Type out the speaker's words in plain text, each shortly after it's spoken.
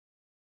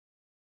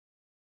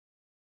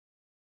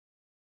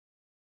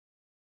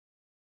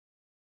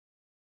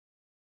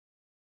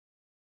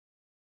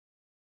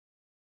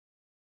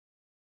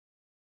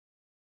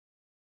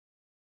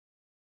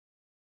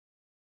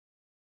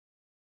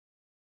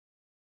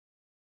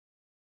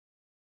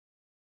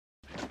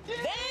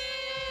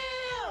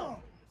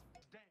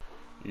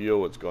Yo,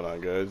 what's going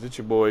on, guys? It's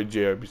your boy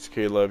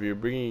JRBCK Love here,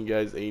 bringing you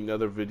guys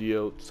another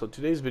video. So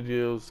today's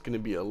video is going to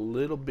be a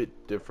little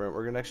bit different.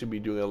 We're going to actually be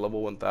doing a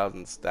level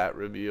 1000 stat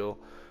reveal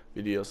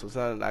video, so it's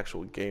not an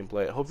actual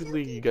gameplay.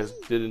 Hopefully you guys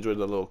did enjoy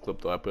the little clip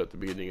though I put at the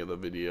beginning of the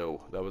video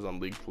that was on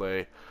League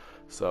Play.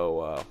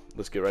 So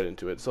let's get right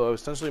into it. So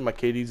essentially my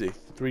KD is a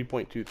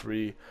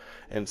 3.23,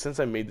 and since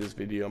I made this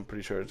video, I'm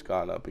pretty sure it's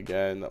gone up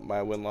again.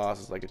 My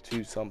win-loss is like a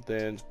 2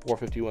 something,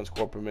 451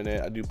 score per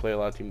minute. I do play a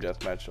lot of team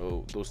deathmatch,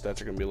 so those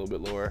stats are gonna be a little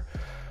bit lower.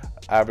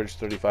 Average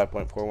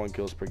 35.41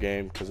 kills per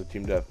game because of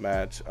team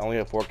deathmatch. I only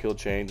have 4 kill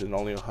chains and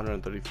only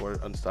 134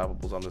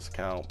 unstoppables on this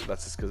account. But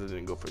that's just because I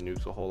didn't go for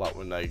nukes a whole lot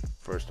when I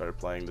first started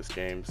playing this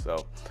game.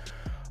 So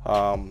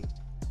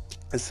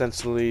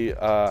essentially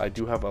I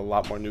do have a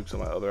lot more nukes on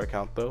my other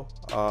account though,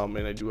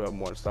 and I do have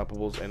more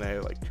unstoppables, and I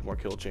have like 2 more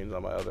kill chains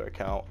on my other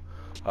account,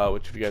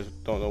 which if you guys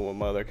don't know what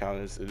my other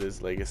account is, it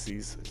is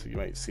legacies, so you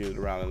might see it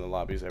around in the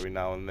lobbies every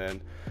now and then.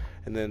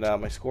 And then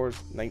my score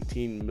is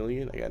 19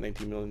 million. I got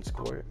 19 million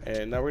score,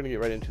 and now we're gonna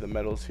get right into the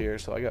medals here.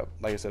 So I got,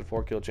 like I said,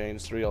 4 kill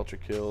chains, 3 ultra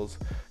kills,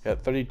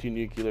 got 32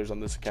 nuclears on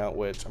this account,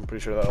 which I'm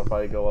pretty sure that'll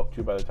probably go up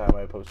to by the time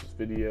I post this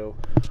video.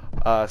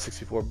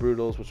 64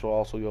 brutals, which will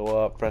also go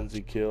up,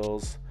 frenzy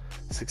kills,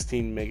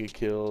 16 mega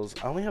kills.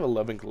 I only have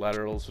 11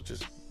 collaterals, which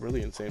is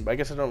really insane, but I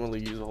guess I don't really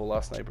use a whole lot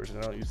of snipers, and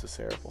I don't use the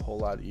Seraph a whole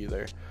lot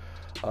either.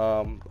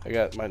 I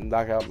got my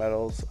knockout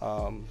medals,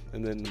 and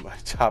then my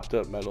chopped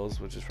up medals,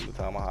 which is from the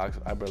Tomahawks.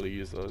 I barely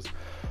use those.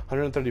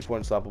 134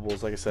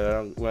 unstoppables. Like I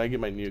said, when I get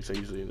my nukes, I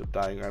usually end up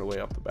dying right away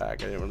off the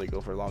back. I didn't really go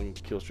for long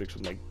kill streaks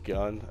with my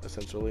gun,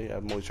 essentially.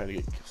 I'm always trying to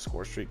get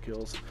score streak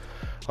kills.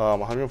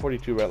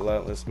 142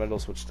 relentless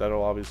medals, which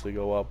that'll obviously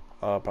go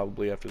up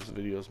probably after this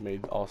video is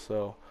made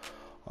also.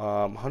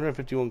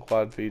 151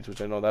 quad feeds,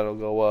 which I know that'll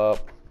go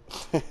up.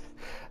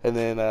 And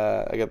then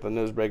I got the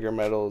nosebreaker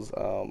medals,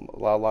 a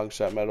lot of long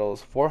shot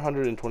medals,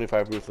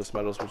 425 ruthless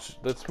medals, which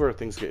that's where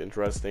things get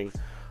interesting.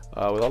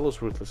 With all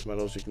those ruthless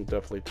medals, you can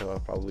definitely tell I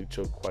probably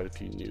choked quite a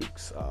few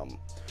nukes.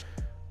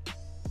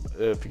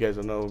 If you guys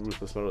don't know,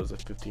 ruthless medal is a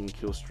 15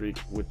 kill streak,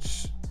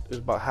 which is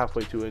about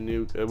halfway to a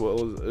nuke.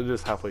 Well, it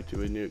is halfway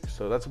to a nuke,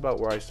 so that's about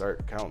where I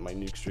start counting my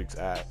nuke streaks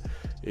at,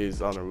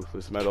 is on a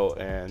ruthless medal,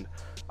 and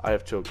I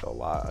have choked a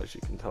lot, as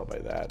you can tell by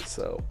that.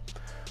 So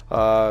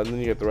and then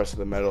you get the rest of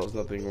the medals.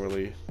 Nothing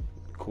really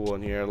cool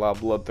in here. A lot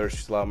of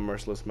bloodthirsty, a lot of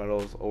merciless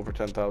medals, over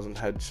 10,000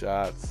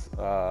 headshots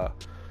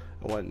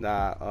and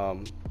whatnot.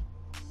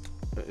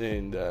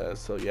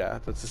 So yeah,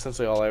 that's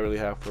essentially all I really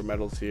have for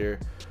medals here.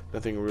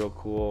 Nothing real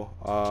cool.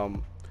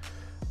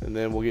 And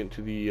then we'll get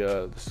into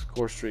the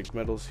score streak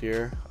medals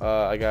here.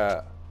 I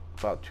got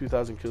about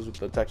 2,000 kills with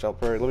the tactile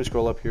parry. Let me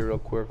scroll up here real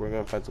quick. We're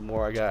gonna find some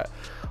more. I got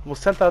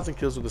almost 10,000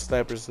 kills with the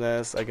sniper's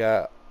nest. I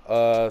got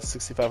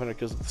 6,500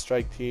 kills with the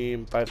strike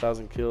team,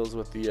 5,000 kills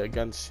with the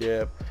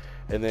gunship,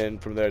 and then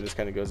from there it just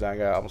kind of goes down. I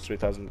got almost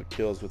 3,000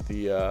 kills with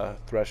the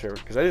thresher,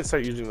 because I didn't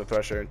start using the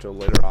thresher until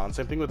later on.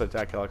 Same thing with the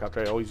attack helicopter.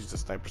 I always use the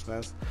sniper's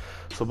nest,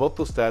 so both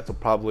those stats will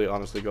probably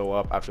honestly go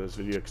up after this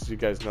video, because you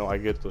guys know I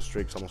get those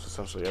streaks almost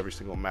essentially every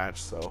single match,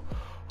 so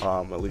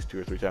at least 2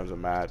 or 3 times a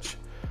match.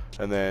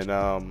 And then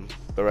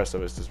the rest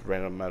of it's just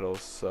random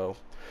medals. So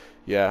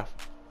yeah,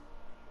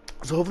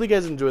 so hopefully you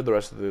guys enjoyed the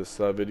rest of this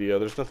video.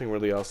 There's nothing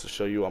really else to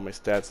show you on my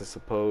stats, I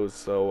suppose.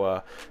 So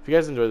if you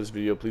guys enjoyed this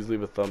video, please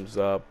leave a thumbs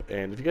up.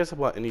 And if you guys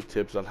want any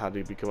tips on how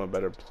to become a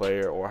better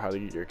player, or how to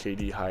get your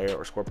KD higher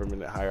or score per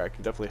minute higher, I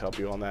can definitely help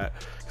you on that.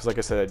 Because like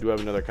I said, I do have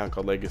another account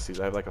called Legacies.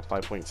 I have like a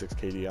 5.6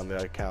 KD on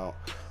that account.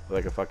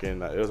 Like a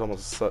fucking, it was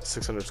almost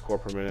 600 score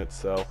per minute.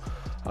 So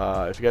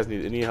if you guys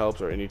need any helps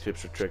or any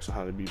tips or tricks on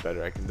how to be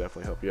better, I can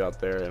definitely help you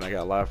out there. And I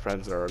got a lot of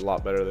friends that are a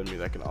lot better than me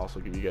that can also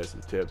give you guys some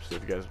tips. So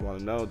if you guys want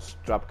to know,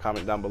 just drop a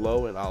comment down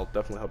below, and I'll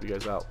definitely help you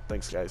guys out.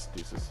 Thanks, guys.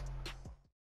 Deuces.